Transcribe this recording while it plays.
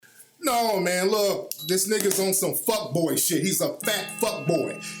No, man, look, this nigga's on some fuckboy shit. He's a fat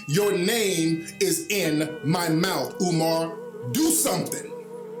fuckboy. Your name is in my mouth, Umar. Do something.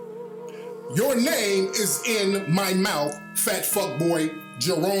 Your name is in my mouth, fat fuckboy.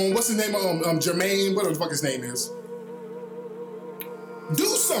 Jerome, what's his name? Jermaine, whatever the fuck his name is. Do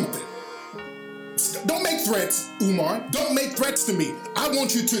something. Don't make threats, Umar. Don't make threats to me. I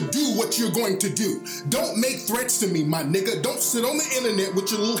want you to do what you're going to do. Don't make threats to me, my nigga. Don't sit on the internet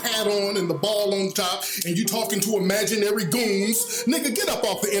with your little hat on and the ball on top and you talking to imaginary goons. Nigga, get up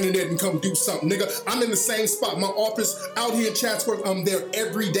off the internet and come do something, nigga. I'm in the same spot. My office out here in Chatsworth, I'm there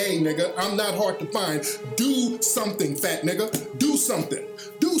every day, nigga. I'm not hard to find. Do something, fat nigga. Do something.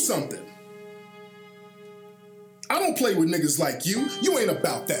 Do something. I don't play with niggas like you. You ain't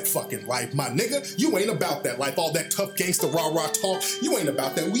about that fucking life, my nigga. You ain't about that life. All that tough gangster rah-rah talk. You ain't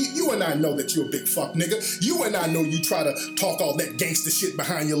about that. You and I know that you a big fuck nigga. You and I know you try to talk all that gangster shit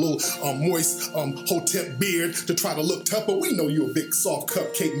behind your little moist hotep beard to try to look tough, but we know you a big soft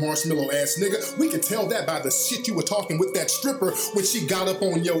cupcake marshmallow ass nigga. We can tell that by the shit you were talking with that stripper when she got up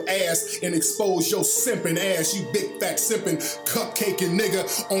on your ass and exposed your simping ass, you big fat simping cupcaking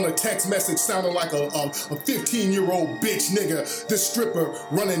nigga on a text message sounding like a 15-year-old bitch nigga, the stripper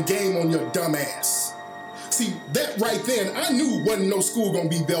running game on your dumb ass. See, that right then, I knew wasn't no school gonna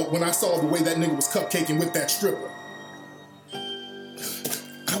be built when I saw the way that nigga was cupcaking with that stripper.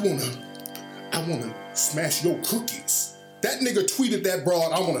 I wanna smash your cookies. That nigga tweeted that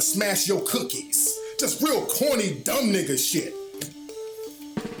broad, I wanna smash your cookies. Just real corny, dumb nigga shit.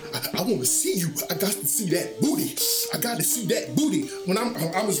 I want to see you. I got to see that booty. I got to see that booty. When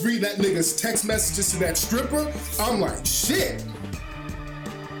I was reading that nigga's text messages to that stripper, I'm like, shit.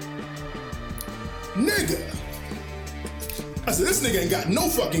 Nigga. I said, this nigga ain't got no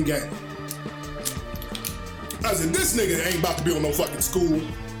fucking game. I said, this nigga ain't about to be on no fucking school.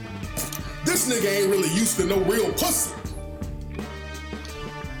 This nigga ain't really used to no real pussy.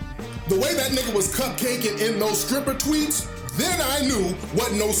 The way that nigga was cupcaking in those stripper tweets, then I knew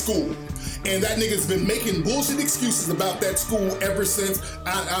wasn't no school. And that nigga's been making bullshit excuses about that school ever since.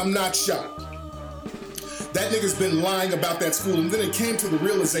 I'm not shocked. That nigga's been lying about that school, and then it came to the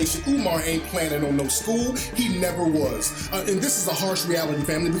realization Umar ain't planning on no school. He never was. And this is a harsh reality,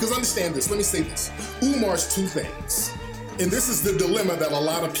 family, because understand this. Let me say this. Umar's two things. And this is the dilemma that a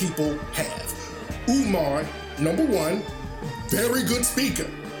lot of people have. Umar, number one, very good speaker.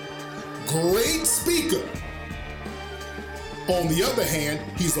 Great speaker. On the other hand,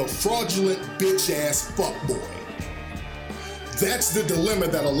 he's a fraudulent bitch-ass fuckboy. That's the dilemma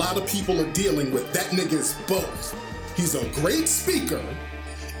that a lot of people are dealing with. That nigga's both. He's a great speaker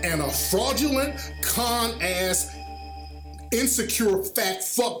and a fraudulent, con-ass, insecure, fat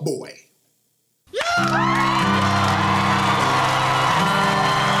fuckboy.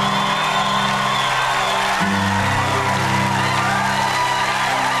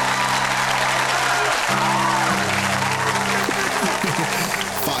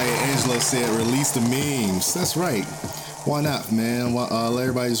 Angelo said, release the memes. That's right. Why not, man? Let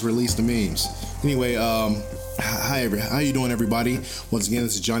everybody just release the memes. Anyway, hi, how you doing, everybody? Once again,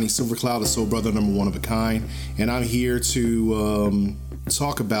 this is Johnny Silvercloud, the soul brother number one of a kind, and I'm here to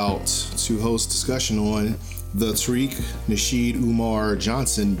host discussion on the Tariq, Nasheed, Umar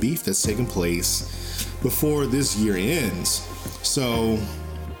Johnson beef that's taking place before this year ends. So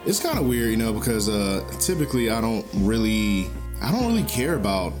it's kind of weird, because typically I don't really care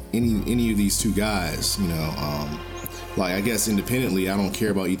about any of these two guys, like I guess independently I don't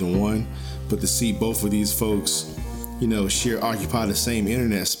care about either one, but to see both of these folks, occupy the same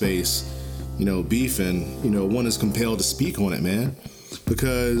internet space, beefing, one is compelled to speak on it, man,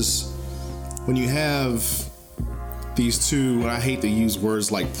 because when you have these two, I hate to use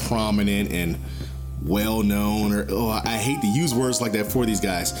words like prominent and well known, I hate to use words like that for these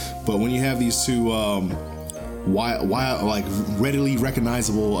guys, but when you have these two like readily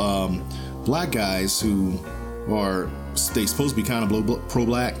recognizable black guys who are they supposed to be kind of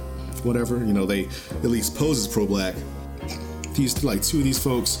pro-black, whatever, they at least pose as pro-black. These like two of these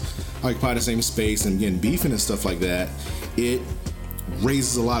folks occupy the same space and again beefing and stuff like that. It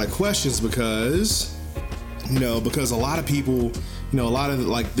raises a lot of questions because a lot of people, a lot of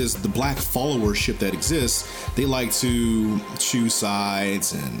like the black followership that exists, they like to choose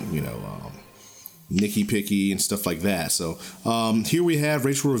sides and Nicky Picky and stuff like that. So here we have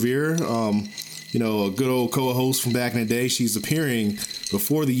Rachel Revere, a good old co-host from back in the day. She's appearing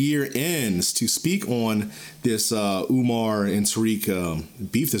before the year ends to speak on this Umar and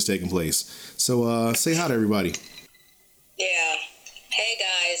Tariq beef that's taking place. So say hi to everybody. Yeah. Hey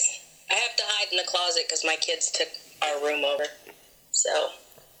guys. I have to hide in the closet because my kids took our room over. So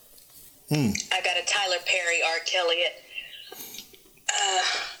I got a Tyler Perry, R. Kelly.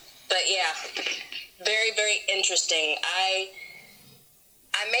 But yeah, very, very interesting. I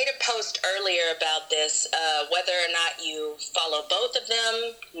made a post earlier about this, whether or not you follow both of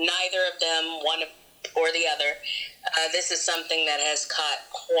them, neither of them, one or the other. This is something that has caught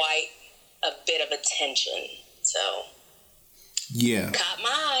quite a bit of attention. So, yeah, caught my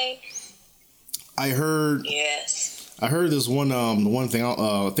eye. I heard. Yes. I heard this one thing.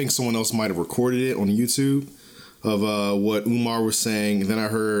 I think someone else might have recorded it on YouTube of what Umar was saying. And then I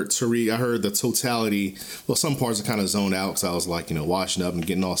heard Tariq. I heard the totality. Well, some parts are kind of zoned out because I was like, washing up and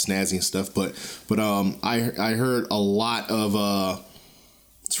getting all snazzy and stuff. But I heard a lot of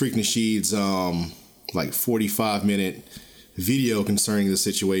Tariq Nasheed's like 45-minute video concerning the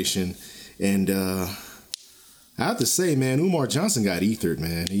situation, and I have to say, man, Umar Johnson got ethered,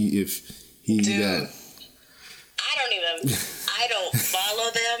 man. Dude, I don't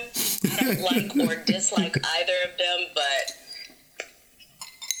follow them. I don't like or dislike either of them, but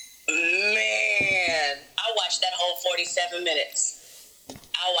man, I watched that whole 47 minutes.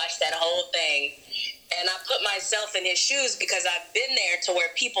 I watched that whole thing, and I put myself in his shoes because I've been there to where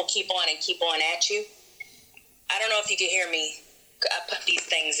people keep on at you. I don't know if you can hear me. I put these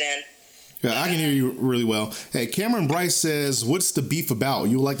things in. Yeah, I can hear you really well. Hey, Cameron Bryce says, "What's the beef about?"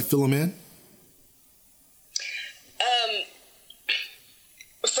 You would like to fill him in?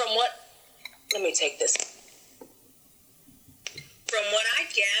 Let me take this. From what I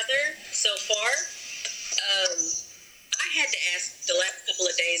gather so far, I had to ask the last couple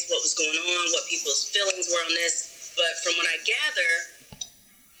of days what was going on, what people's feelings were on this. But from what I gather,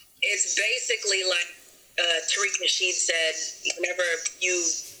 it's basically like Tariq Nasheed said, whenever you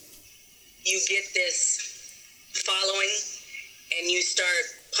get this following and you start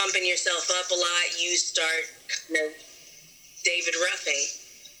pumping yourself up a lot, you start David Ruffing.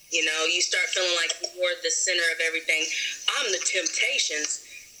 You start feeling like you're the center of everything. I'm the Temptations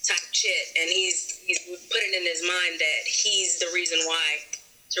type shit. And he's put it in his mind that he's the reason why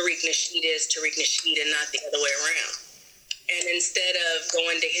Tariq Nasheed is Tariq Nasheed and not the other way around. And instead of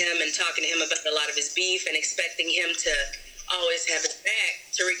going to him and talking to him about a lot of his beef and expecting him to always have his back,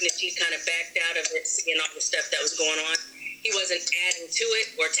 Tariq Nasheed kind of backed out of it, seeing all the stuff that was going on. He wasn't adding to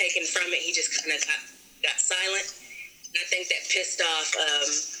it or taking from it. He just kind of got silent. And I think that pissed off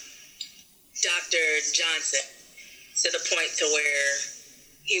Dr. Johnson to the point to where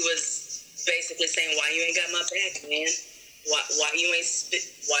he was basically saying, "Why you ain't got my back, man? Why you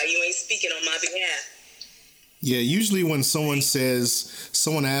ain't speaking on my behalf?" Yeah, usually when someone asks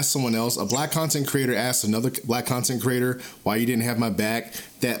someone else, a black content creator asks another black content creator, "Why you didn't have my back?"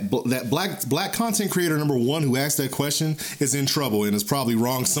 That black content creator number one who asked that question is in trouble and is probably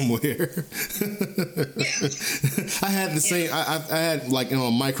wrong somewhere. I had the same. I had like on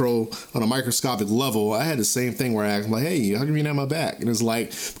a microscopic level. I had the same thing where I asked like, "Hey, how come you didn't have my back?" And it's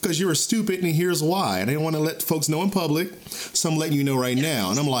like, because you were stupid, and here's why. And I didn't want to let folks know in public, so I'm letting you know right now.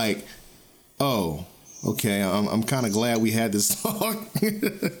 And I'm like, oh. Okay, I'm kind of glad we had this talk.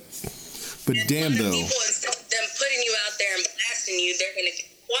 But damn though. People, instead of them putting you out there and blasting you, they're going to get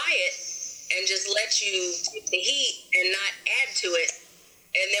quiet and just let you take the heat and not add to it.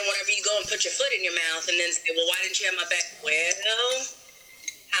 And then whenever you go and put your foot in your mouth and then say, "Well, why didn't you have my back?" Well,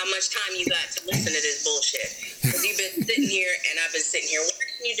 how much time you got to listen to this bullshit? Because you've been sitting here and I've been sitting here. Why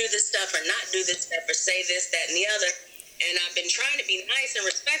can you do this stuff or not do this stuff or say this, that, and the other? And I've been trying to be nice and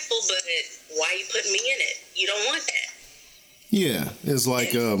respectful, but why are you putting me in it? You don't want that. Yeah, it's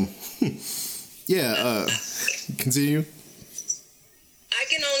like, continue.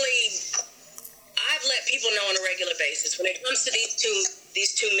 I've let people know on a regular basis. When it comes to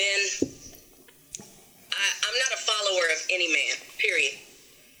these two men, I'm not a follower of any man, period.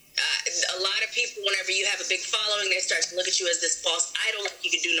 A lot of people, whenever you have a big following, they start to look at you as this false idol, like you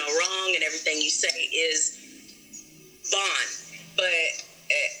can do no wrong, and everything you say is bond. But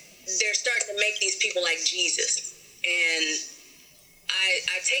they're starting to make these people like Jesus. And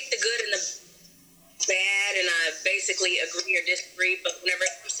I take the good and the bad, and I basically agree or disagree. But whenever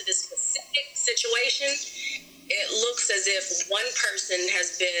it comes to this specific situation, it looks as if one person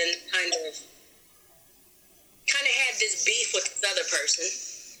has been kind of had this beef with this other person.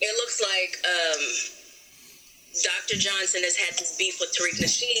 It looks like Dr. Johnson has had this beef with Tariq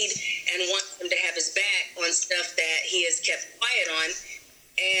Nasheed and wants him to have his back on stuff that he has kept quiet on.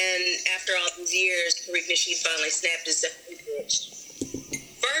 And after all these years, Tariq Nasheed finally snapped his bitch.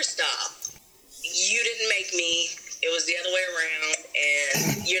 First off, you didn't make me. It was the other way around.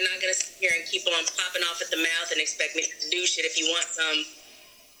 And you're not going to sit here and keep on popping off at the mouth and expect me to do shit. If you want some,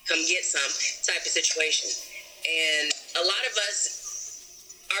 come get some type of situation. And a lot of us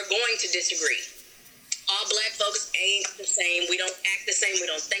are going to disagree. All black folks ain't the same. We don't act the same. We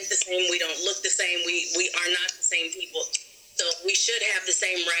don't think the same. We don't look the same. We are not the same people. So we should have the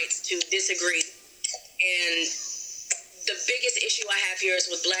same rights to disagree. And the biggest issue I have here is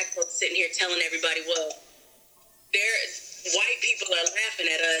with black folks sitting here telling everybody, well, white people are laughing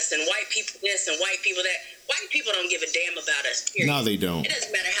at us, and white people this and white people that. White people don't give a damn about us, period. No, they don't. It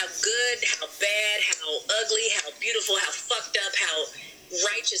doesn't matter how good, how bad, how ugly, how beautiful, how fucked up, how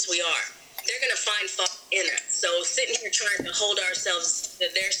righteous we are. They're going to find fault in us. So sitting here trying to hold ourselves to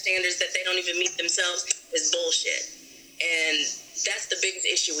their standards that they don't even meet themselves is bullshit. And that's the biggest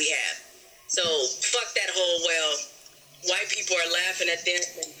issue we have. So fuck that whole, well, white people are laughing at them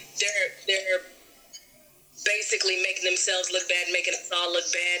and they're basically making themselves look bad, making us all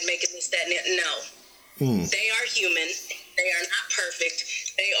look bad, making this, that, and that. No. They are human. They are not perfect.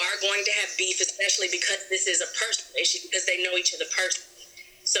 They are going to have beef, especially because this is a personal issue, because they know each other personally.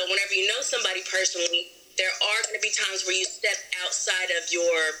 So whenever you know somebody personally, there are going to be times where you step outside of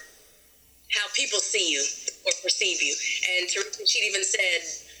how people see you or perceive you. And Tariq even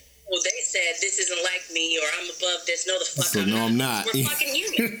said, well, they said this isn't like me, or I'm above this. No, the fuck so, I'm not. We're fucking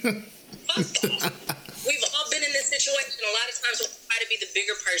human. Fuck that. We've all been in this situation. A lot of times we'll try to be the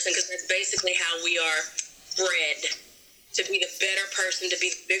bigger person because that's basically how we are bred, to be the better person, to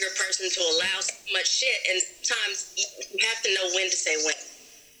be the bigger person, to allow so much shit. And sometimes you have to know when to say when.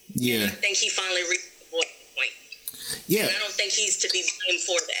 Yeah. And I think he finally reached the point. Yeah. And I don't think he's to be blamed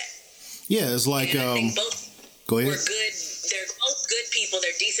for that. Yeah, it's like, I think both go ahead. were good. They're both good people.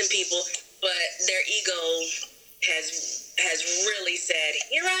 They're decent people, but their ego has really said,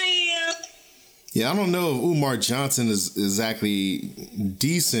 here I am. Yeah, I don't know if Umar Johnson is exactly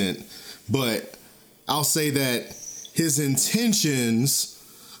decent, but I'll say that his intentions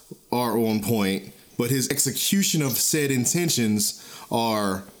are on point, but his execution of said intentions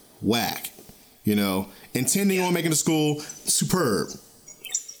are whack. You know, intending on making the school superb.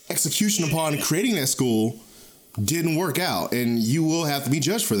 Execution upon creating that school didn't work out, and you will have to be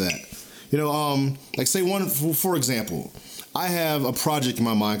judged for that. You know, like say for example, I have a project in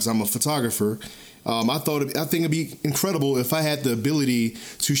my mind because I'm a photographer. I think it'd be incredible if I had the ability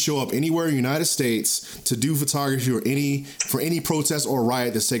to show up anywhere in the United States to do photography for any protest or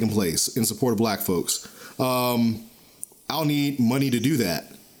riot that's taking place in support of black folks. I'll need money to do that.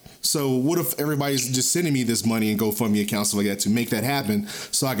 So what if everybody's just sending me this money and GoFundMe accounts, stuff like that, to make that happen,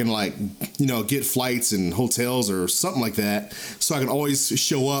 so I can get flights and hotels or something like that, so I can always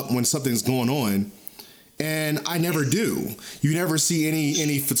show up when something's going on. And I never do. You never see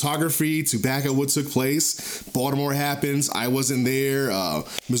any photography to back up what took place. Baltimore happens, I wasn't there.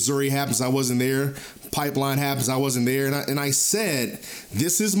 Missouri happens, I wasn't there. Pipeline happens, I wasn't there. And I said,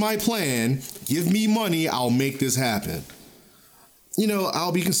 this is my plan. Give me money, I'll make this happen. You know,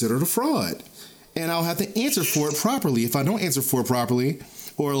 I'll be considered a fraud. And I'll have to answer for it properly. If I don't answer for it properly,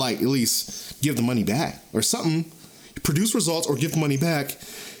 or at least give the money back or something, produce results or give the money back,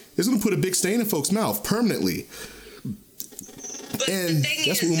 it's going to put a big stain in folks' mouth permanently. But and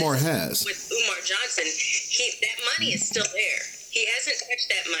that's what Umar has. With Umar Johnson, that money is still there. He hasn't touched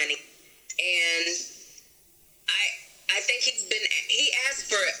that money. And I think he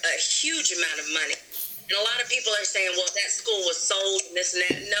asked for a huge amount of money. And a lot of people are saying, well, that school was sold and this and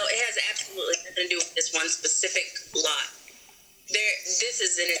that. No, it has absolutely nothing to do with this one specific lot. This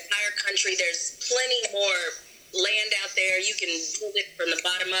is an entire country. There's plenty more land out there. You can build it from the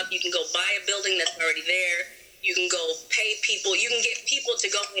bottom up. You can go buy a building that's already there. You can go pay people. You can get people to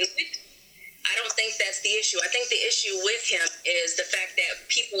go in with you. I don't think that's the issue. I think the issue with him is the fact that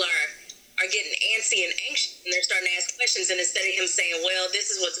people are getting antsy and anxious, and they're starting to ask questions, and instead of him saying, well,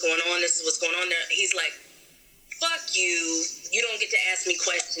 this is what's going on, this is what's going on there, he's like, fuck you. You don't get to ask me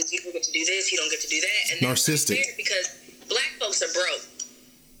questions. You don't get to do this. You don't get to do that. And narcissistic. That's because black folks are broke.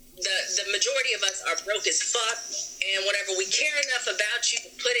 The majority of us are broke as fuck, and whenever we care enough about you to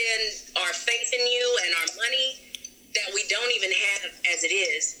put in our faith in you and our money that we don't even have as it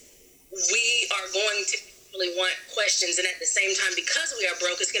is, we are going to really want questions. And at the same time, because we are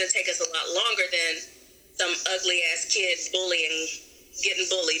broke, it's going to take us a lot longer than some ugly ass kid getting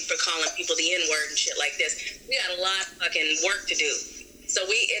bullied for calling people the N-word and shit like this. We got a lot of fucking work to do. So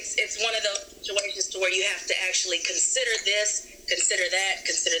it's one of those situations to where you have to actually consider this, consider that,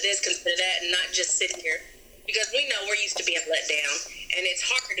 consider this, consider that, and not just sit here. Because we know we're used to being let down, and it's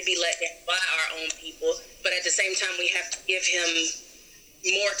hard to be let down by our own people, but at the same time, we have to give him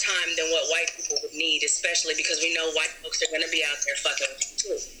more time than what white people would need, especially because we know white folks are going to be out there fucking with you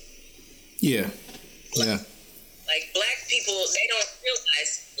too. Yeah. Yeah. Like, black people, they don't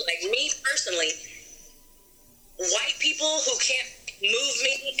realize, like me personally, white people who can't move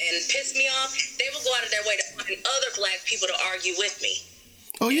me and piss me off, they will go out of their way to find other black people to argue with me.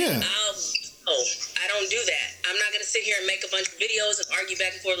 Oh, yeah. I don't do that. I'm not going to sit here and make a bunch of videos and argue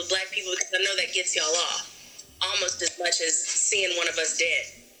back and forth with black people because I know that gets y'all off almost as much as seeing one of us dead.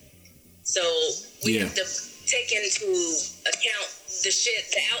 So we have to take into account the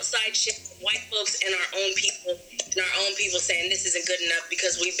outside shit of white folks and our own people saying this isn't good enough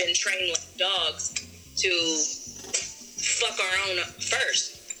because we've been trained like dogs to fuck our own up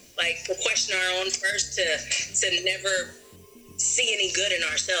first, like to question our own first, to never see any good in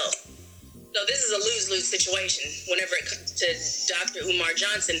ourselves. So this is a lose-lose situation whenever it comes to Dr. Umar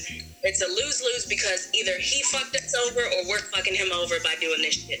Johnson. It's a lose-lose because either he fucked us over or we're fucking him over by doing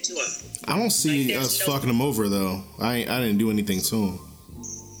this shit to him. I don't see us fucking him over, though. I didn't do anything to him.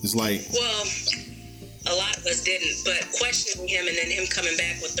 It's like... Well, a lot of us didn't, but questioning him and then him coming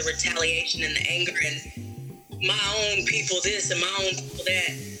back with the retaliation and the anger and my own people this and my own people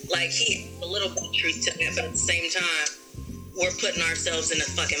that, like, he has a little bit of truth to that, but at the same time, we're putting ourselves in a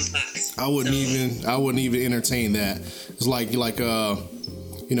fucking box. I wouldn't even entertain that. It's like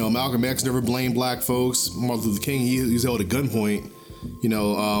Malcolm X never blamed black folks. Martin Luther King, he was held at gunpoint. The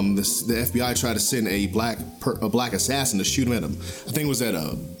FBI tried to send a black assassin to shoot him at him. I think it was at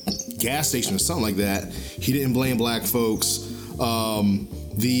a gas station or something like that. He didn't blame black folks. The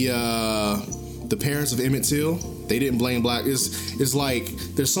parents of Emmett Till, they didn't blame black. It's like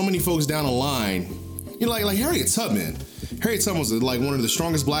there's so many folks down the line. Like Harriet Tubman. Harriet Tubman was like one of the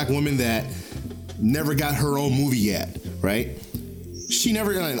strongest black women that never got her own movie yet, right? She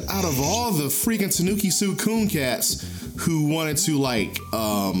never, out of all the freaking Tanuki Sue Coon cats who wanted to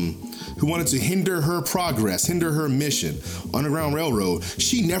hinder her progress, hinder her mission, Underground Railroad,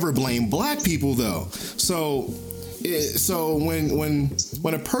 she never blamed black people though. So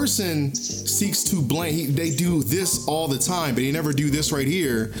when a person seeks to blame, they do this all the time, but they never do this right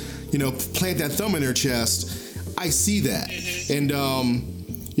here. Plant that thumb in their chest. I see that, and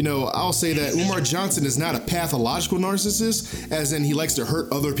I'll say that Umar Johnson is not a pathological narcissist, as in he likes to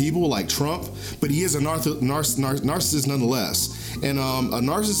hurt other people like Trump, but he is a narcissist nonetheless. And a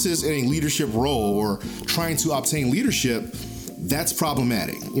narcissist in a leadership role or trying to obtain leadership, that's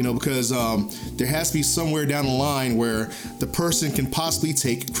problematic, because there has to be somewhere down the line where the person can possibly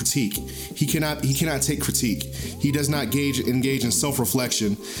take critique. He cannot take critique. He does not engage in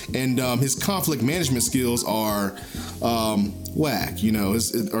self-reflection, and his conflict management skills are whack.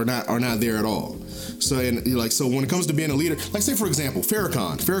 Are not there at all. So when it comes to being a leader, like say for example,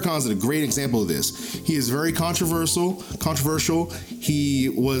 Farrakhan's a great example of this. He is very controversial. He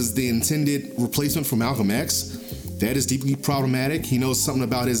was the intended replacement for Malcolm X. That is deeply problematic. He knows something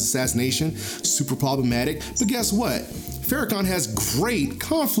about his assassination, super problematic. But guess what? Farrakhan has great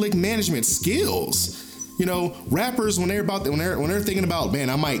conflict management skills. Rappers when they're thinking about,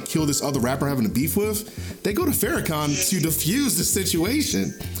 man, I might kill this other rapper I'm having a beef with, they go to Farrakhan to diffuse the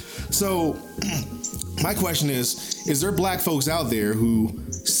situation. So my question is there black folks out there who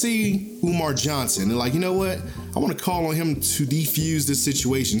see Umar Johnson and like, you know what? I want to call on him to defuse this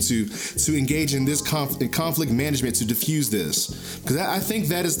situation, to engage in this conflict management, to diffuse this. Because I think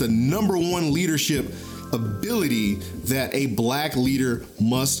that is the number one leadership ability that a black leader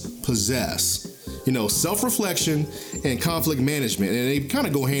must possess. Self-reflection and conflict management, and they kind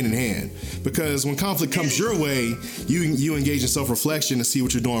of go hand in hand, because when conflict comes your way, you engage in self-reflection to see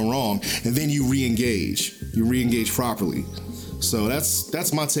what you're doing wrong, and then you re-engage properly. So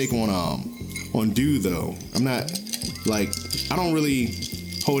that's my take on Dude, though. I'm not I don't really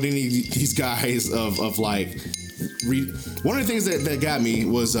hold any of these guys of one of the things that got me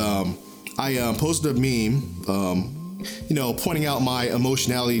was I posted a meme pointing out my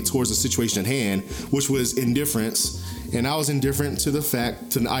emotionality towards the situation at hand, which was indifference. And I was indifferent to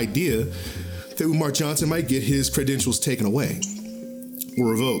the idea that Umar Johnson might get his credentials taken away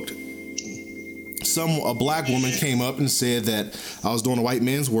or revoked. A black woman came up and said that I was doing a white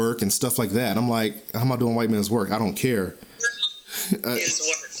man's work and stuff like that. I'm like, how am I doing white man's work? I don't care.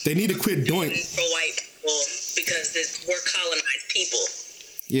 They need to quit doing it for white people because we're colonized people.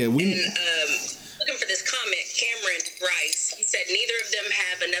 Yeah, looking for this comment, Cameron Rice. He said neither of them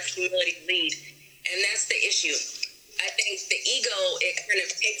have enough humility to lead, and that's the issue. I think the ego, it kind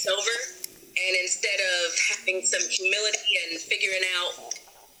of takes over, and instead of having some humility and figuring out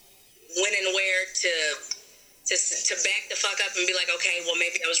when and where to back the fuck up and be like, okay, well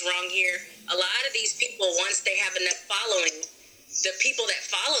maybe I was wrong here. A lot of these people, once they have enough following, the people that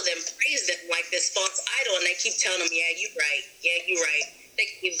follow them praise them like this false idol, and they keep telling them, yeah, you're right. They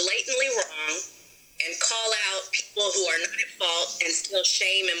can be blatantly wrong and call out people who are not at fault and still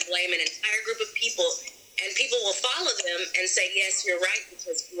shame and blame an entire group of people And people will follow them and say, yes, you're right,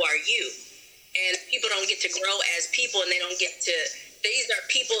 because who are you? And people don't get to grow as people, and they don't get to, these are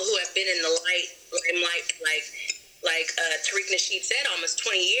people who have been in the limelight, like Tariq Nasheed said, almost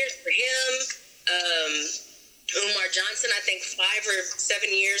 20 years for him. Umar Johnson, I think 5 or 7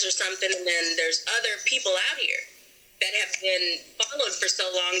 years or something. And then there's other people out here that have been followed for so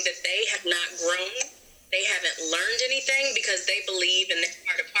long that they have not grown. They haven't learned anything because they believe in their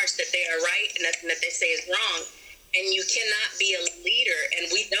heart of hearts that they are right and nothing that they say is wrong. And you cannot be a leader.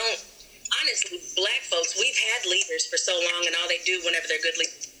 And we don't, honestly, black folks, we've had leaders for so long, and all they do whenever they're good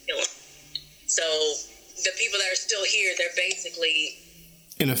leaders is kill them. So the people that are still here, they're basically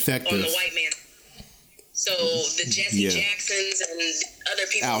ineffective on the white man. So the Jesse Jacksons and other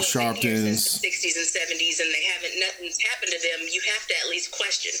people Al who have been here since Sharptons. the 60s and 70s, and nothing's happened to them, you have to at least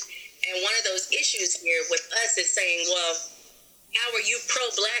question. And one of those issues here with us is saying, well, how are you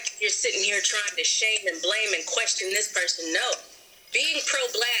pro-black if you're sitting here trying to shame and blame and question this person? No. Being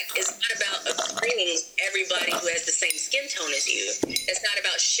pro-black is not about agreeing everybody who has the same skin tone as you. It's not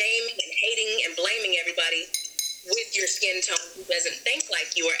about shaming and hating and blaming everybody with your skin tone who doesn't think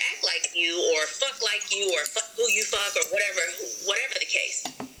like you or act like you or fuck like you or fuck who you fuck or whatever the case.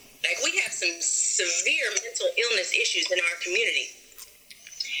 Like, we have some severe mental illness issues in our community.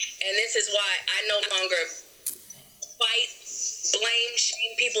 And this is why I no longer fight, blame,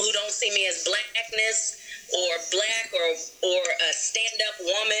 shame people who don't see me as blackness or black or a stand-up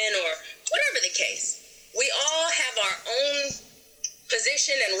woman or whatever the case. We all have our own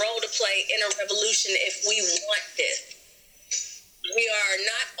position and role to play in a revolution if we want this. We are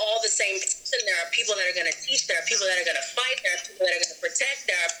not all the same person. There are people that are going to teach. There are people that are going to fight. There are people that are going to protect.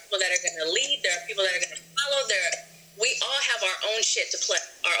 There are people that are going to lead. There are people that are going to follow. We all have our own shit to play,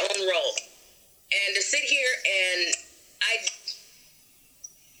 our own role. And to sit here and I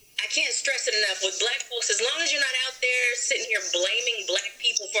can't stress it enough with black folks, as long as you're not out there sitting here blaming black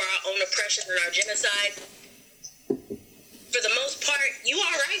people for our own oppression and our genocide, for the most part, you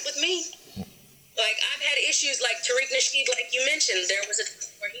all right with me. Like, I've had issues like Tariq Nasheed, like you mentioned. There was a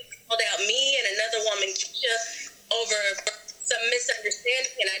time where he called out me and another woman, Keisha, over some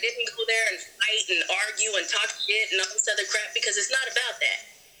misunderstanding, and I didn't go there and fight and argue and talk shit and all this other crap, because it's not about that.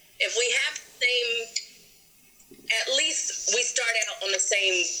 If we have the same, at least we start out on the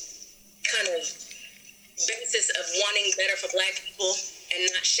same kind of basis of wanting better for black people and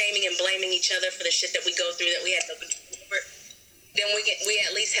not shaming and blaming each other for the shit that we go through that we had no control over, then we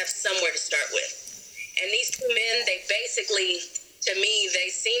at least have somewhere to start with. And these two men, they basically, to me, they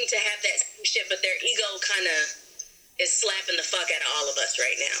seem to have that same shit, but their ego kind of is slapping the fuck out of all of us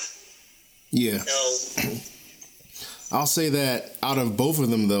right now. Yeah. So I'll say that out of both of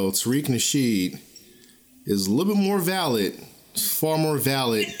them, though, Tariq Nasheed is a little bit more valid, far more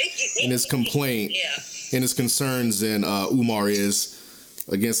valid in his complaint and his concerns than Umar is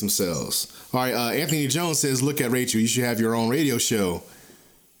against themselves. All right, Anthony Jones says, look at Rachel, you should have your own radio show.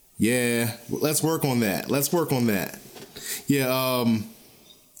 Yeah, let's work on that. because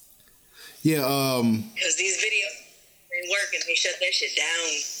these videos ain't working, they shut that shit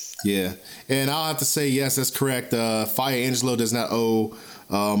down. Yeah, and I'll have to say, yes, that's correct. Fire Angelo does not owe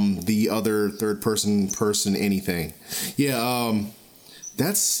the other third person anything. Yeah,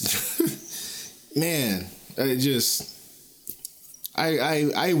 that's man.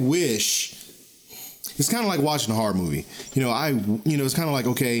 I wish. It's kind of like watching a horror movie. It's kind of like,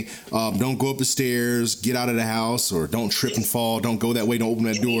 okay, don't go up the stairs, get out of the house, or don't trip and fall, don't go that way, don't open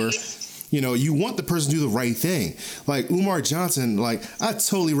that door. You want the person to do the right thing. Like Umar Johnson, like, I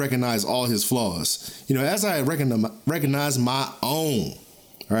totally recognize all his flaws. As I recognize my own,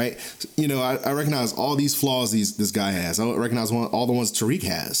 right? I recognize all these flaws this guy has. I recognize all the ones Tariq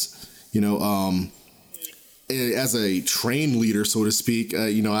has. As a trained leader, so to speak,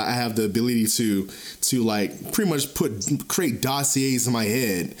 I have the ability to like pretty much create dossiers in my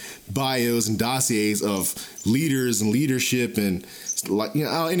head, bios and dossiers of leaders and leadership and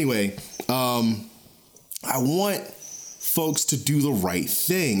anyway, I want folks to do the right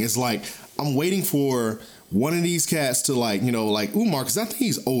thing. It's like I'm waiting for one of these cats to like Umar, because I think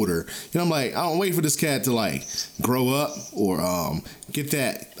he's older. I'm like, I don't wait for this cat to like grow up or get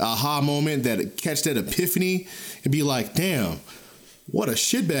that aha moment, catch that epiphany and be like, damn, what a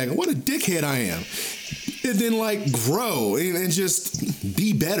shitbag, what a dickhead I am. And then like grow and just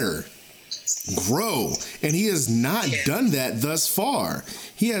be better. Grow. And he has not done that thus far.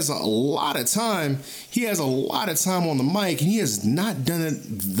 He has a lot of time. He has a lot of time on the mic, and he has not done it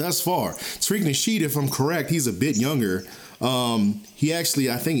thus far. Tariq Nasheed, if I'm correct, he's a bit younger. He actually,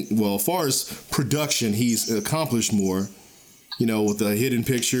 I think, as far as production, he's accomplished more. with the hidden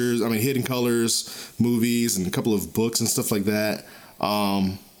pictures, hidden colors, movies, and a couple of books and stuff like that.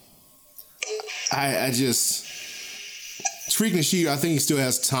 Tariq Nasheed, I think he still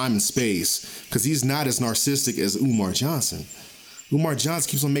has time and space because he's not as narcissistic as Umar Johnson. Umar Johnson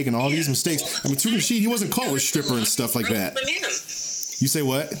keeps on making all these mistakes. Tariq Nasheed, he wasn't called a stripper and stuff like that. You say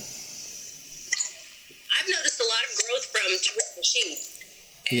what? I've noticed a lot of growth from Tariq Nasheed.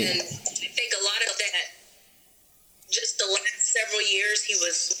 And I think a lot of that, just the last several years, he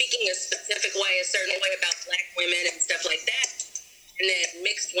was speaking a specific way, a certain way about black women and stuff like that. And then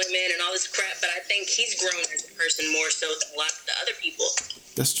mixed women and all this crap. But I think he's grown as a person more so than a lot of the other people.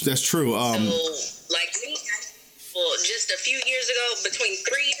 That's true. So, like me, well, just a few years ago, between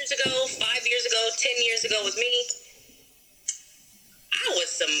 3 years ago, 5 years ago, 10 years ago with me, I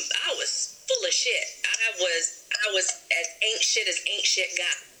was full of shit. I was as ain't shit as ain't shit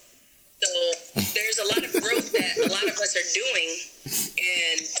got. So there's a lot of growth that a lot of us are doing,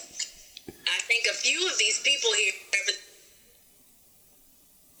 and I think a few of these people here.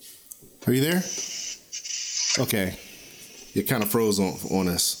 Are you there? Okay, it kind of froze on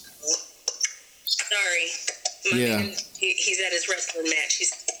us. Sorry, my man, he's at his wrestling match.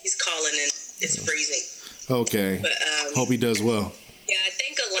 He's calling and it's freezing. Okay, but hope he does well. Yeah, I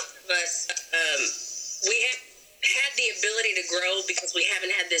think a lot of us we have had the ability to grow because we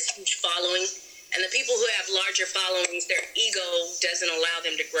haven't had this huge following, and the people who have larger followings, their ego doesn't allow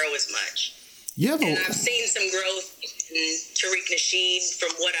them to grow as much. Yeah, and I've seen some growth in Tariq Nasheed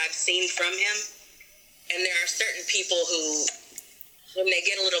from what I've seen from him. And there are certain people who, when they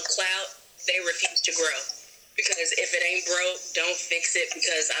get a little clout, they refuse to grow. Because if it ain't broke, don't fix it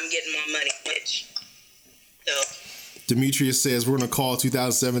because I'm getting my money, bitch. So. Demetrius says, we're going to call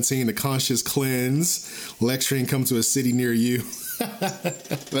 2017 the Conscious Cleanse. Lecturing come to a city near you.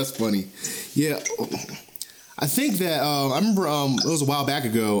 That's funny. Yeah. I think that, I remember it was a while back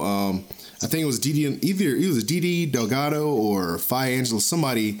ago, I think it was Didi Delgado or Fi Angela.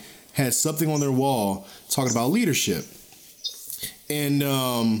 Somebody had something on their wall talking about leadership, and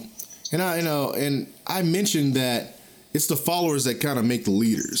I mentioned that it's the followers that kind of make the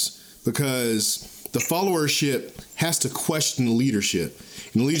leaders, because the followership has to question the leadership,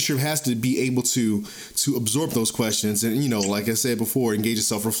 and the leadership has to be able to absorb those questions, and like I said before, engage in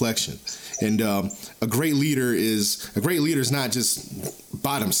self-reflection. And a great leader is not just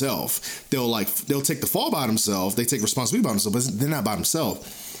by themselves. They'll take the fall by themselves. They take responsibility by themselves, but they're not by themselves.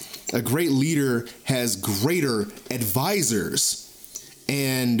 A great leader has greater advisors,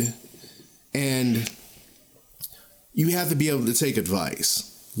 and you have to be able to take advice.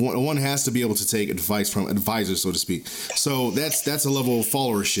 One has to be able to take advice from advisors, so to speak. So that's a level of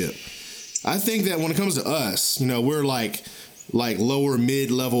followership. I think that when it comes to us, we're like lower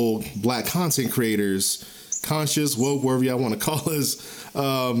mid-level black content creators, conscious, woke, whatever y'all want to call us.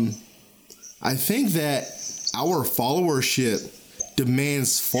 I think that our followership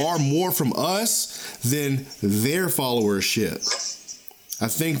demands far more from us than their followership. I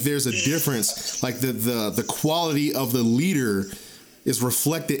think there's a difference. Like the quality of the leader is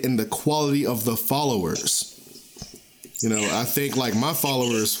reflected in the quality of the followers. I think like my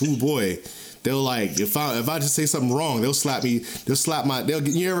followers, oh boy, they'll like, if I just say something wrong, they'll slap me.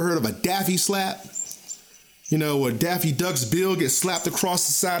 You ever heard of a Daffy slap? Where Daffy Duck's bill gets slapped across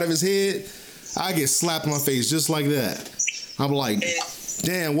the side of his head. I get slapped in my face just like that. I'm like,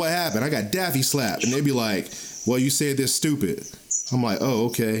 damn, what happened? I got Daffy slapped. And they be like, well, you said this stupid. I'm like, oh,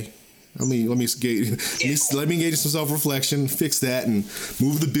 okay. Let me engage in some self-reflection, fix that, and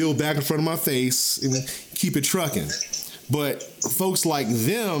move the bill back in front of my face and keep it trucking. But folks like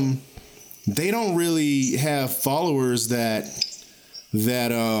them, they don't really have followers that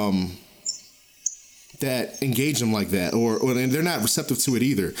engage them like that, or they're not receptive to it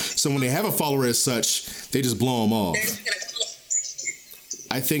either. So when they have a follower as such, they just blow them off.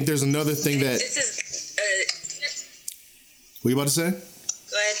 I think there's another thing that. What are you about to say? Go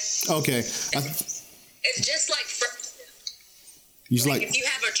ahead. Okay. It's just like friendship. If you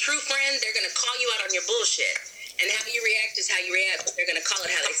have a true friend, they're gonna call you out on your bullshit. And how you react is how you react, but they're going to call it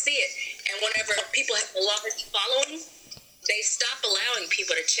how they see it. And whenever people have a large following, they stop allowing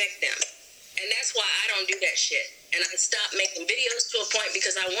people to check them. And that's why I don't do that shit. And I stopped making videos to a point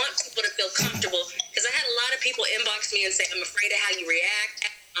because I want people to feel comfortable. Because I had a lot of people inbox me and say, I'm afraid of how you react.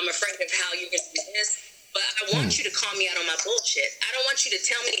 I'm afraid of how you're going to do this. But I want you to call me out on my bullshit. I don't want you to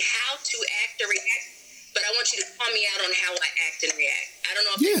tell me how to act or react, but I want you to call me out on how I act and react. I don't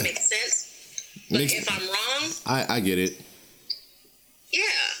know if that makes sense. But if I'm wrong, I get it.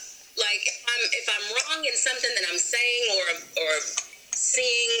 Yeah, like if I'm wrong in something that I'm saying or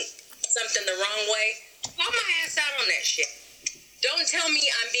seeing something the wrong way, call my ass out on that shit. don't tell me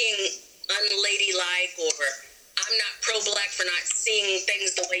I'm being unladylike or I'm not pro-black for not seeing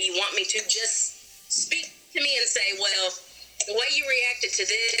things the way you want me to. Just speak to me and say, well, the way you reacted to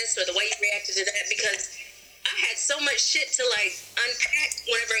this or the way you reacted to that, because I had so much shit to like unpack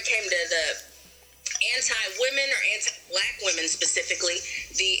whenever it came to the anti-women or anti-black women specifically,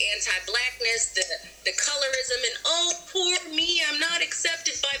 the anti-blackness, the colorism, and oh, poor me, I'm not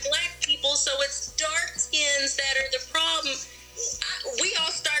accepted by black people, so it's dark skins that are the problem. We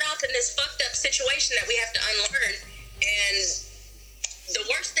all start off in this fucked up situation that we have to unlearn, and the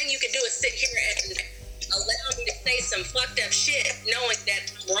worst thing you can do is sit here and allow me to say some fucked up shit knowing that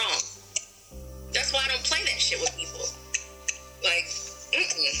I'm wrong. That's why I don't play that shit with people. Like,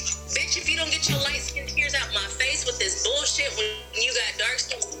 bitch, if you don't get your light skin tears out my face with this bullshit when you got dark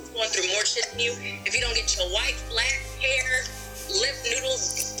skin going through more shit than you, if you don't get your white, flat hair, lip noodle,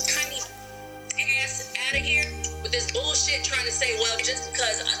 tiny ass out of here with this bullshit trying to say, well, just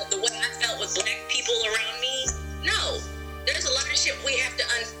because the way I felt with black people around me, no. There's a lot of shit we have to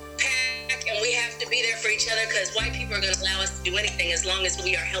unpack, and we have to be there for each other, because white people are going to allow us to do anything as long as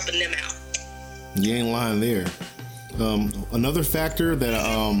we are helping them out. You ain't lying there. Another factor that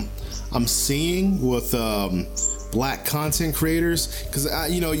I'm seeing with black content creators, because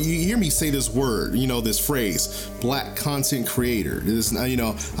you hear me say this word, this phrase, black content creator. This,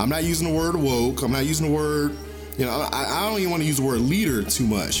 I'm not using the word woke. I'm not using the word, I don't even want to use the word leader too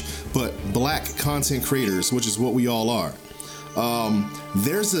much, but black content creators, which is what we all are.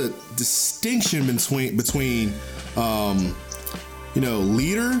 There's a distinction between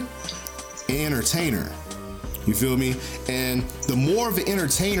leader and entertainer. You feel me? And the more of an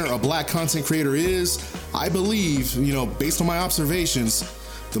entertainer a black content creator is, I believe, based on my observations,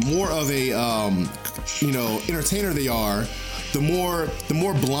 the more of a entertainer they are, the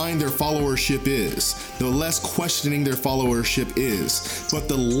more blind their followership is, the less questioning their followership is. But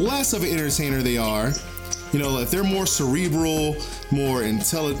the less of an entertainer they are, if they're more cerebral, more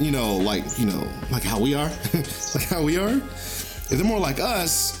intelligent, like how we are, if they're more like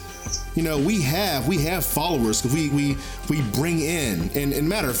us, we have followers, because we bring in, and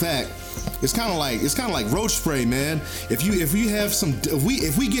matter of fact, it's kind of like roach spray, man. If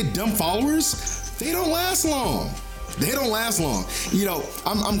we get dumb followers, they don't last long.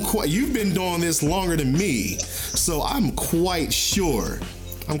 You've been doing this longer than me, so I'm quite sure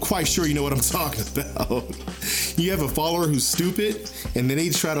you know what I'm talking about. You have a follower who's stupid, and then they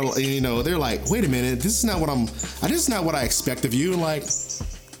try to, they're like, wait a minute, this is not what I expect of you. Like,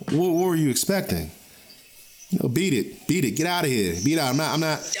 what were you expecting? Beat it, get out of here. Beat it out. I'm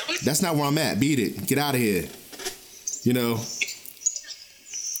not, that's not where I'm at. Beat it, get out of here. They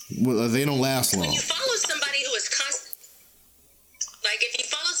don't last long. When you follow somebody who is if you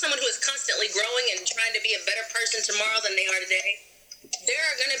follow someone who is constantly growing and trying to be a better person tomorrow than they are today, there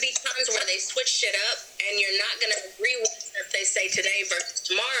are going to be times where they switch shit up, and you're not going to agree with what they say today versus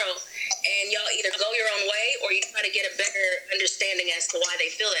tomorrow, and y'all either go your own way or you try to get a better understanding as to why they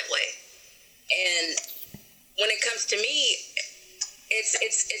feel that way. And when it comes to me, it's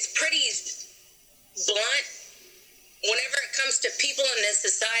pretty blunt. Whenever it comes to people in this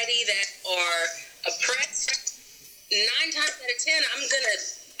society that are oppressed, 9 times out of 10, I'm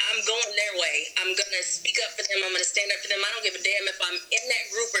going their way. I'm going to speak up for them. I'm going to stand up for them. I don't give a damn if I'm in that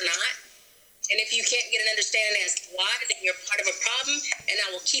group or not. And if you can't get an understanding as to why, then you're part of a problem, and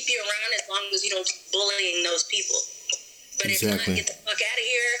I will keep you around as long as you don't keep bullying those people. But Exactly. If not, get the fuck out of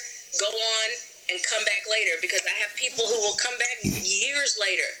here, go on, and come back later, because I have people who will come back years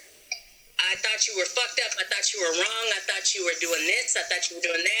later. I thought you were fucked up. I thought you were wrong. I thought you were doing this. I thought you were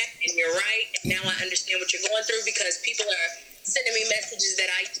doing that. And you're right. And now I understand what you're going through, because people are sending me messages that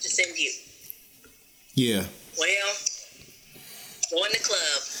I used to send you. Yeah. Well, go in the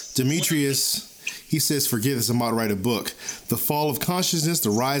club. Demetrius, he says, forget this, I'm about to write a book. The Fall of Consciousness, The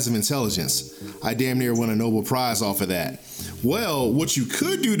Rise of Intelligence. I damn near won a Nobel Prize off of that. Well, what you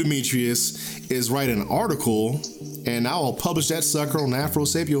could do, Demetrius, is write an article, and I will publish that sucker on Afro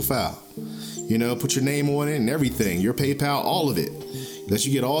Sapio File. Put your name on it and everything, your PayPal, all of it. Let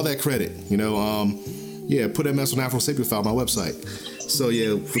you get all that credit. Put that mess on Afro Sapio File, my website. So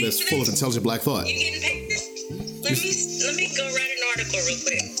that's full of intelligent black thought. You getting paid? Let me go write an article real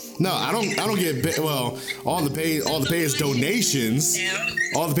quick. No, I don't get paid. Well, all the pay is donations.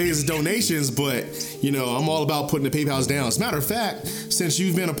 All the pay is donations, but I'm all about putting the PayPals down. As a matter of fact, since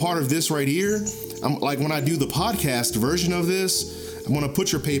you've been a part of this right here, I'm like, when I do the podcast version of this, I'm gonna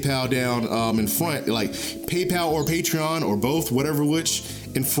put your PayPal down in front, like PayPal or Patreon or both, whatever which,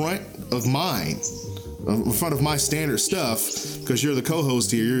 in front of mine, in front of my standard stuff, because you're the co-host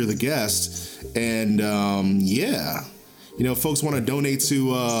here, you're the guest, and folks want to donate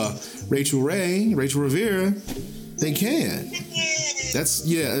to Rachel Rivera, they can.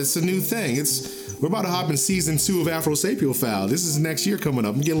 It's a new thing. We're about to hop in season 2 of Afro Sapiophile. This is next year coming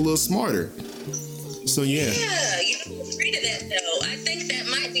up. I'm getting a little smarter. So yeah. Yeah, you don't agree to that though. I think that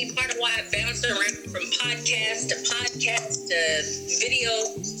might be part of why I bounced around from podcast to video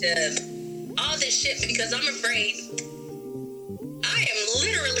to all this shit, because I'm afraid. I am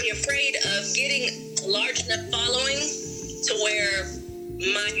literally afraid of getting a large enough following to where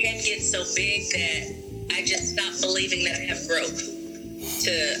my head gets so big that I just stop believing that I have growth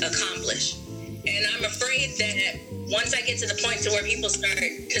to accomplish. And I'm afraid that once I get to the point to where people start,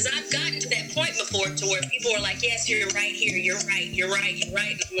 because I've gotten to that point before to where people are like, yes, you're right here, you're right. And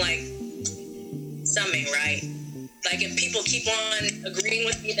I'm like, something ain't right. Like, if people keep on agreeing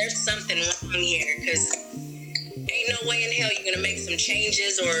with me, there's something wrong here, because ain't no way in hell you're going to make some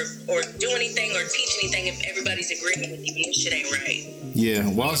changes or do anything or teach anything if everybody's agreeing with you and this shit ain't right. Yeah,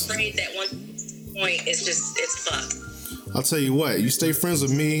 well, I'm afraid that one point it's fucked. I'll tell you what, you stay friends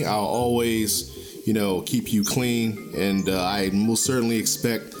with me, I'll always, keep you clean, and I most certainly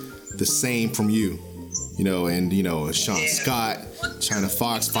expect the same from you. Sean Scott, China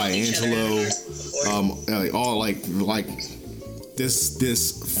Fox, Angelo, all like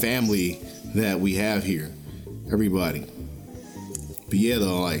this family that we have here. Everybody. But yeah,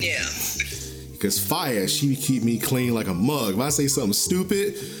 though, because Fire, she keep me clean like a mug. If I say something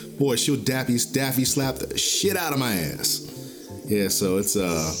stupid, boy, she'll daffy slap the shit out of my ass. Yeah, so it's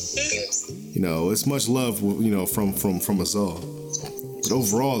it's much love, from us all. But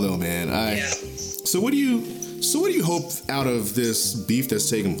overall, though, man, So what do you hope out of this beef that's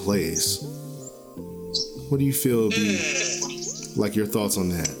taking place? What do you feel like your thoughts on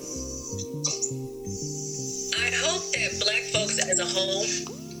that? I hope that black folks as a whole,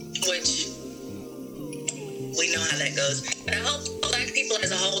 which we know how that goes, but I hope black people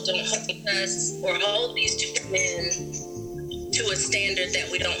as a whole don't hold us or hold these two men to a standard that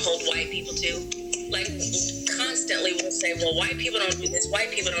we don't hold white people to. Like, constantly we'll say, well, white people don't do this,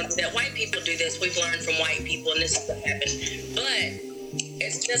 white people don't do that, white people do this, we've learned from white people, and this is what happened. But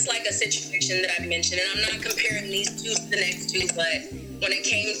it's just like a situation that I mentioned, and I'm not comparing these two to the next two, but when it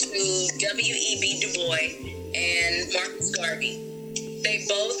came to W.E.B. Du Bois and Marcus Garvey, they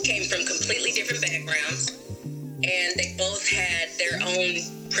both came from completely different backgrounds, and they both had their own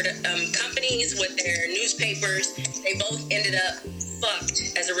companies with their newspapers. They both ended up fucked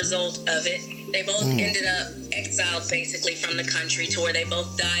as a result of it. They both ended up exiled basically from the country, to where they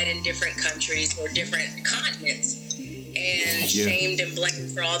both died in different countries or different continents, and shamed and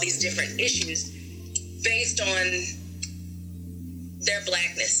blamed for all these different issues based on their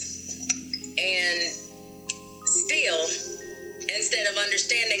blackness. And still, instead of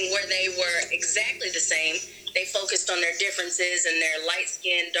understanding where they were exactly the same, they focused on their differences and their light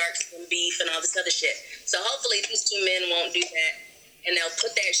skin, dark skin beef and all this other shit. So hopefully these two men won't do that, and they'll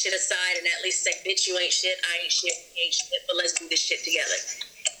put that shit aside and at least say, bitch, you ain't shit, I ain't shit, we ain't shit, but let's do this shit together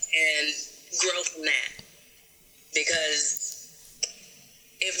and grow from that. Because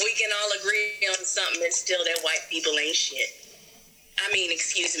if we can all agree on something, it's still that white people ain't shit. I mean,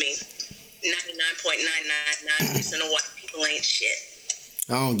 excuse me, 99.999% of white people ain't shit.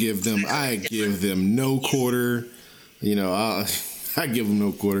 I give them no quarter. I give them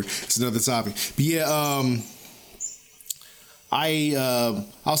no quarter. It's another topic. But yeah,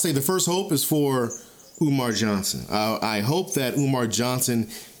 I'll say the first hope is for Umar Johnson. I hope that Umar Johnson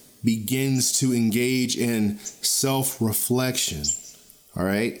begins to engage in self-reflection. All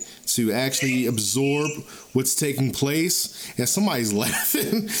right, to actually absorb what's taking place. And somebody's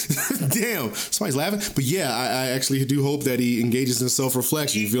laughing. Damn, somebody's laughing. But yeah, I actually do hope that he engages in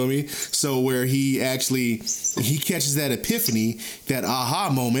self-reflection. You feel me? So where he catches that epiphany, that aha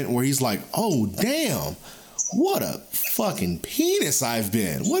moment where he's like, oh, damn, what a fucking penis I've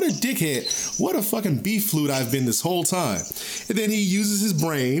been. What a dickhead. What a fucking beef flute I've been this whole time. And then he uses his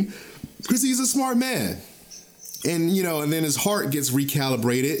brain because he's a smart man. And, and then his heart gets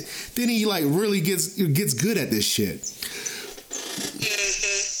recalibrated. Then he really gets good at this shit.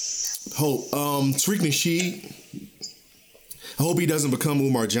 Hope. Tariq Nasheed, I hope he doesn't become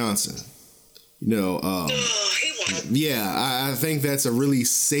Umar Johnson. He won't. Yeah, I think that's a really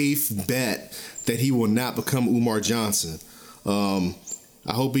safe bet that he will not become Umar Johnson.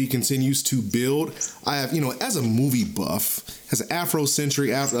 I hope he continues to build. I have, as a movie buff, as an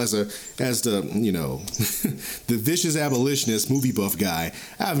Afrocentric, as the the vicious abolitionist movie buff guy,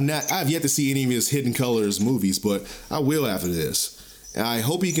 I've yet to see any of his Hidden Colors movies, but I will after this. And I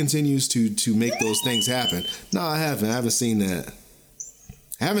hope he continues to make those things happen. No, I haven't. I haven't seen that.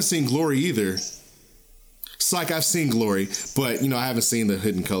 I haven't seen Glory either. It's like I've seen Glory, but I haven't seen the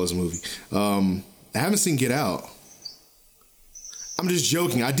Hidden Colors movie. I haven't seen Get Out. I'm just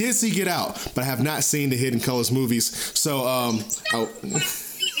joking. I did see Get Out, but I have not seen the Hidden Colors movies. So, Block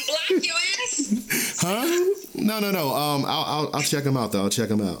your ass. Huh? No. I'll check them out though. I'll check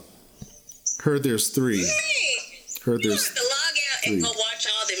them out. Heard there's 3. Heard there's. You have to log out 3. And go watch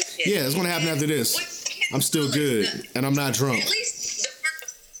all them shit. Yeah, it's gonna happen after this. I'm still good, and I'm not drunk. At least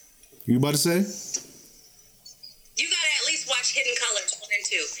you about to say? You gotta at least watch Hidden Colors 1 and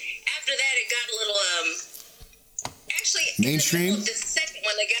 2. After that, it got a little actually mainstream. The second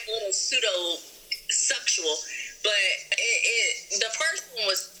one, they got a little pseudo sexual, but the first one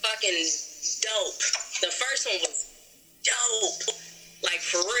was fucking dope. The first one was dope, like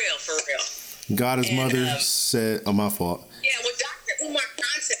for real. God, his mother said, "Oh, my fault." Yeah, with Dr. Umar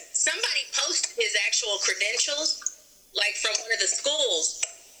Johnson, somebody posted his actual credentials, like from one of the schools.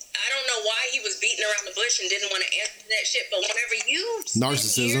 I don't know why he was beating around the bush and didn't want to answer that shit. But whenever you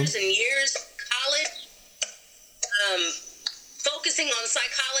narcissism, years and years of college, focusing on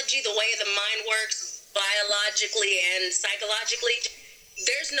psychology, the way the mind works biologically and psychologically,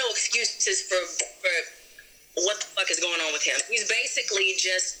 there's no excuses for what the fuck is going on with him. He's basically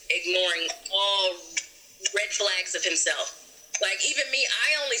just ignoring all red flags of himself. Like even me,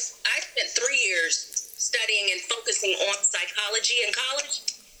 I spent 3 years studying and focusing on psychology in college,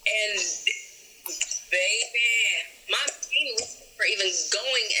 and baby, my main reason for even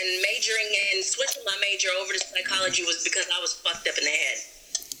going and majoring and switching my major over to psychology was because I was fucked up in the head.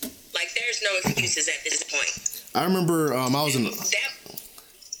 Like there's no excuses at this point. I remember I was in.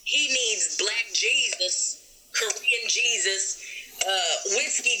 He needs Black Jesus, Korean Jesus,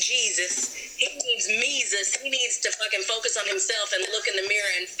 whiskey Jesus. He needs Mesus. He needs to fucking focus on himself and look in the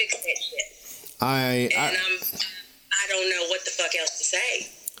mirror and fix that shit. I don't know what the fuck else to say.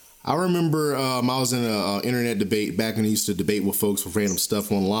 I remember I was in an internet debate back when I used to debate with folks with random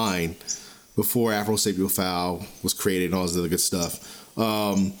stuff online before Afro-Sapiophile was created and all this other good stuff.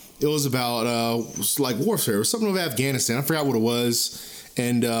 It was about like warfare. It was something with Afghanistan. I forgot what it was.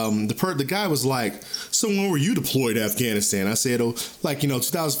 And the guy was like, "So when were you deployed to Afghanistan?" I said,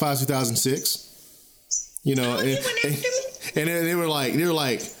 2005, 2006. And they were like,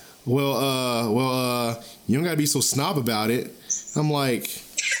 well, you don't gotta be so snob about it. I'm like,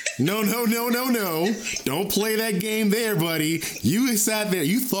 no. Don't play that game there, buddy. You sat there,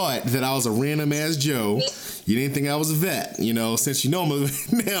 you thought that I was a random ass Joe. You didn't think I was a vet, since you know me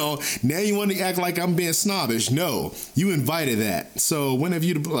now you want to act like I'm being snobbish. No, you invited that. So when have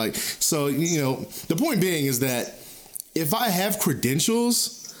you the point being is that if I have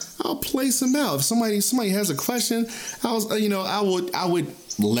credentials, I'll place them out. If somebody has a question, I would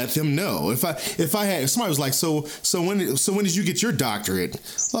let them know. If somebody was like, so when did you get your doctorate?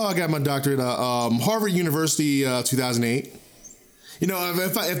 Oh, I got my doctorate at Harvard University 2008.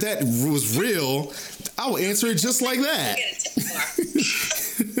 If that was real, I would answer it just like that.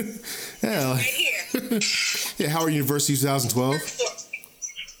 Yeah. Right here. Yeah, Howard University 2012.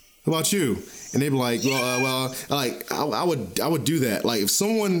 How about you? And they'd be like, I would do that. Like if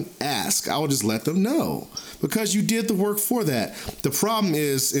someone asked, I would just let them know because you did the work for that. The problem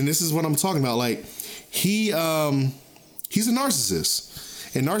is, and this is what I'm talking about, like he's a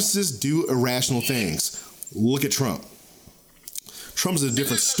narcissist, and narcissists do irrational things. Look at Trump. Trump's a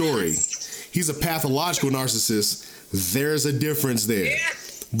different story. He's a pathological narcissist. There's a difference there.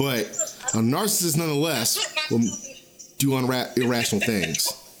 But a narcissist nonetheless will do irrational things.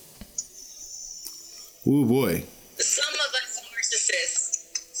 Ooh boy. Some of us narcissists.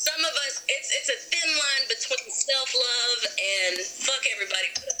 Some of us, it's a thin line between self-love and fuck everybody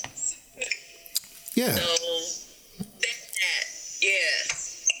else. Yeah. So that's that.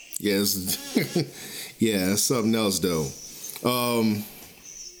 Yes. Yes. Yeah, that's something else though.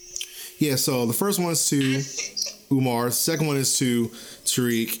 So the first one is to Umar, the second one is to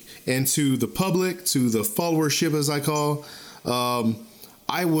Tariq, and to the public, to the followership as I call,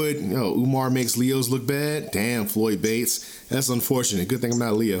 I would, Umar makes Leos look bad. Damn, Floyd Bates. That's unfortunate. Good thing I'm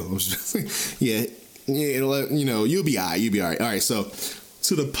not Leo. Yeah, you'll be all right. You'll be all right. All right, so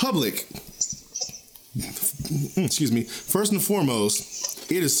to the public, excuse me, first and foremost,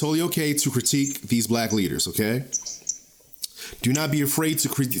 it is totally okay to critique these black leaders, okay? Do not be afraid to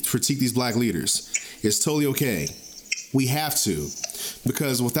critique these black leaders. It's totally okay. We have to.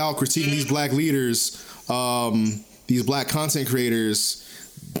 Because without critiquing these black leaders, these black content creators,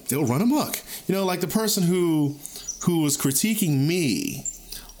 they'll run amok. Like the person who was critiquing me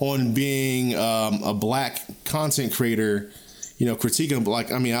on being a black content creator, critiquing,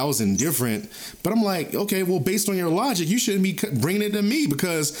 like, I mean, I was indifferent, but I'm like, okay, well, based on your logic, you shouldn't be bringing it to me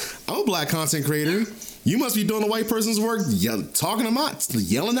because I'm a black content creator. You must be doing a white person's work, yelling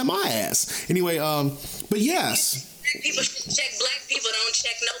at my ass. Anyway, but yes. Black people should check black people, don't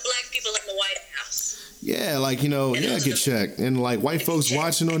check no black people in the White House. Yeah, like, get checked. And like white folks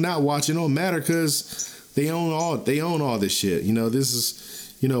watching or not watching don't matter because they own all this shit. This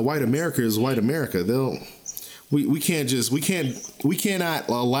is, white America is white America. We cannot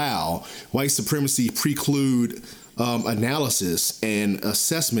allow white supremacy preclude analysis and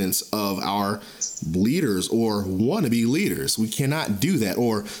assessments of our leaders or wannabe leaders. We cannot do that.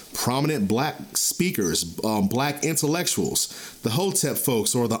 Or prominent black speakers, black intellectuals, the Hotep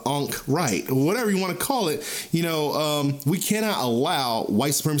folks, or the Ankh right, or whatever you want to call it. We cannot allow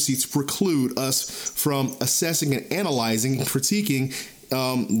white supremacy to preclude us from assessing and analyzing and critiquing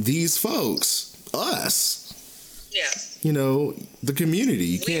these folks, us. Yeah. The community.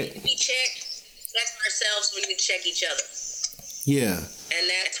 You can't. We check ourselves when we check each other. Yeah. And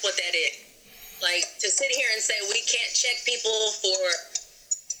that's what that is. Like, to sit here and say we can't check people for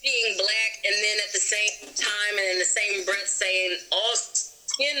being black, and then at the same time and in the same breath saying all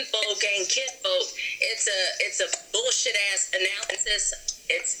skin folk ain't kin folk. It's a bullshit ass analysis.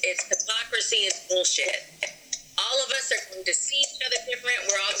 It's hypocrisy. It's bullshit. All of us are going to see each other different.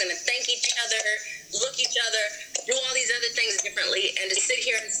 We're all going to thank each other, look each other, do all these other things differently. And to sit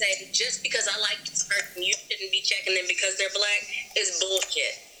here and say, just because I like this person, you shouldn't be checking them because they're black is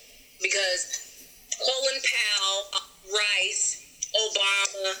bullshit. Because Colin Powell, Rice,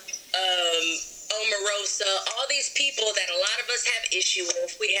 Obama, Omarosa, all these people that a lot of us have issue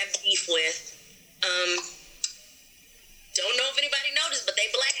with, we have beef with, don't know if anybody noticed, but they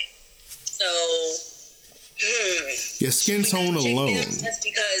black. So... Your skin tone alone. That's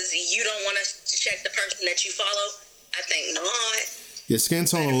because you don't want us to check the person that you follow? I think not. Your skin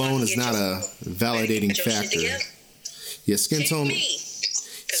tone alone is not a validating factor. Your skin tone.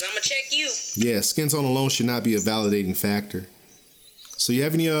 Because I'm going to check you. Yeah, skin tone alone should not be a validating factor. So you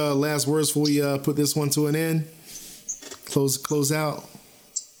have any last words before we put this one to an end? Close out.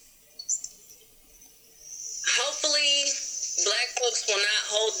 Hopefully, black folks will not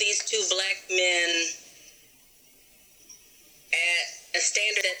hold these two black men at a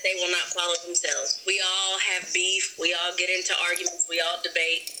standard that they will not follow themselves. We all have beef. We all get into arguments. We all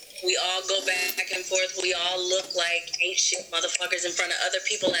debate. We all go back and forth. We all look like ain't shit motherfuckers in front of other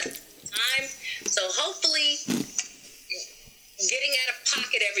people at the time. So hopefully, getting out of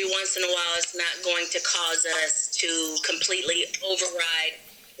pocket every once in a while is not going to cause us to completely override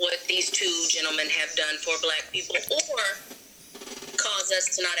what these two gentlemen have done for black people, or cause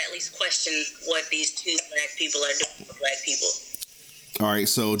us to not at least question what these two black people are doing for black people. All right,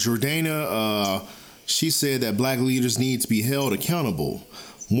 so Jordana, she said that black leaders need to be held accountable,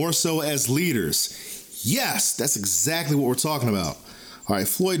 more so as leaders. Yes, that's exactly what we're talking about. All right,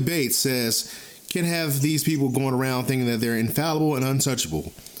 Floyd Bates says, can't have these people going around thinking that they're infallible and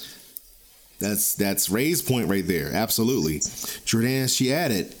untouchable. That's Ray's point right there. Absolutely. Jordana, she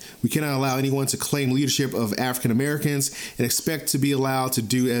added, we cannot allow anyone to claim leadership of African Americans and expect to be allowed to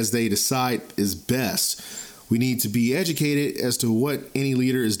do as they decide is best. We need to be educated as to what any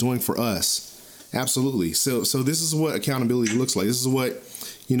leader is doing for us. Absolutely. So this is what accountability looks like. This is what,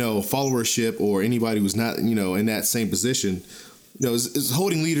 followership or anybody who's not, in that same position, is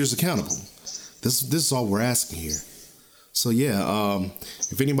holding leaders accountable. This is all we're asking here. So yeah,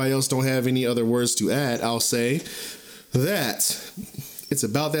 if anybody else don't have any other words to add, I'll say that it's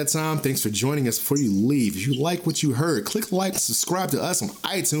about that time. Thanks for joining us. Before you leave, if you like what you heard, click like and subscribe to us on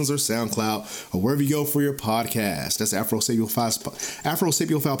iTunes or SoundCloud or wherever you go for your podcast. That's Afro Sapio File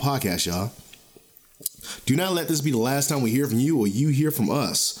Podcast, y'all. Do not let this be the last time we hear from you or you hear from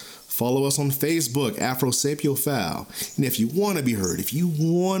us. Follow us on Facebook, Afro Sapio File. And if you want to be heard, you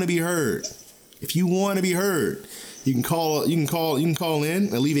can call in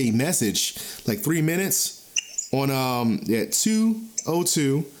and leave a message, like 3 minutes, on at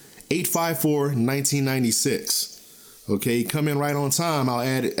 202-854-1996. Okay, come in right on time. I'll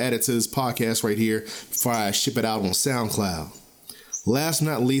add it to this podcast right here before I ship it out on SoundCloud. Last but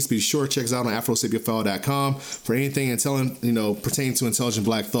not least, be sure to check us out on AfroSapioFile.com for anything pertaining to intelligent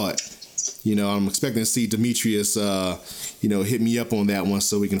black thought. I'm expecting to see Demetrius, hit me up on that one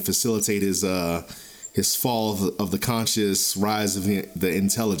so we can facilitate his fall of the conscious, rise of the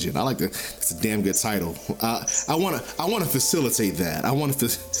intelligent. I like that. That's a damn good title. I want to facilitate that.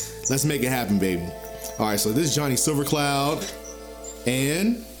 Let's make it happen, baby. All right, so this is Johnny Silvercloud,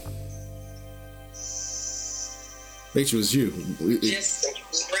 and make sure it's you. Just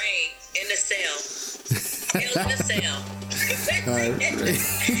Ray in the cell. In the cell. All right.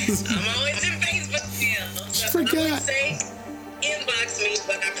 I'm always in Facebook jail. So I would say inbox me,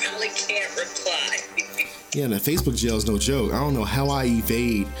 but I probably can't reply. Yeah, and the Facebook jail is no joke. I don't know how I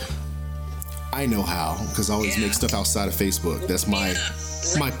evade. I know how, because I always make stuff outside of Facebook. That's my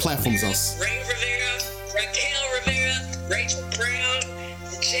platforms. Ray Rivera, Raquel Rivera, Rachel Brown,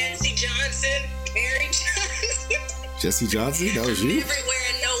 Jesse Johnson, Mary Johnson. Jesse Johnson? That was you? Everywhere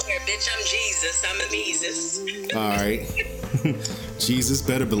and nowhere, bitch. I'm Jesus. I'm a Meezus. All right. Jesus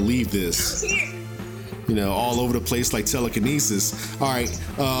better believe this. You know, all over the place like telekinesis. All right.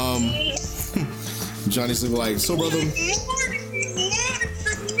 Johnny's like, so brother.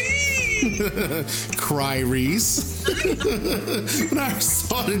 Cry Reese. When I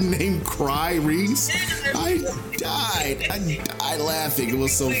saw the name Cry Reese, I died. I died laughing. It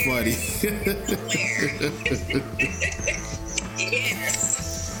was so funny. Yes.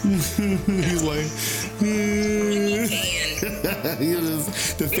 He's like,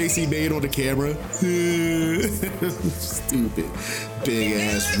 the face he made on the camera. Stupid, big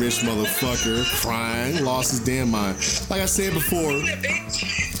ass rich motherfucker crying, lost his damn mind. Like I said before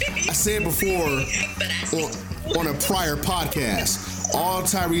on a prior podcast, all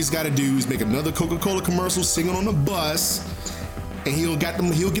Tyree's got to do is make another Coca-Cola commercial, singing on the bus, and he'll get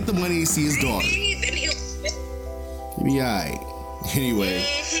the money to see his daughter. He'll be alright. Anyway,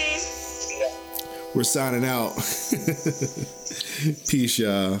 we're signing out. Peace,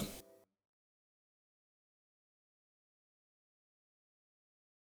 y'all.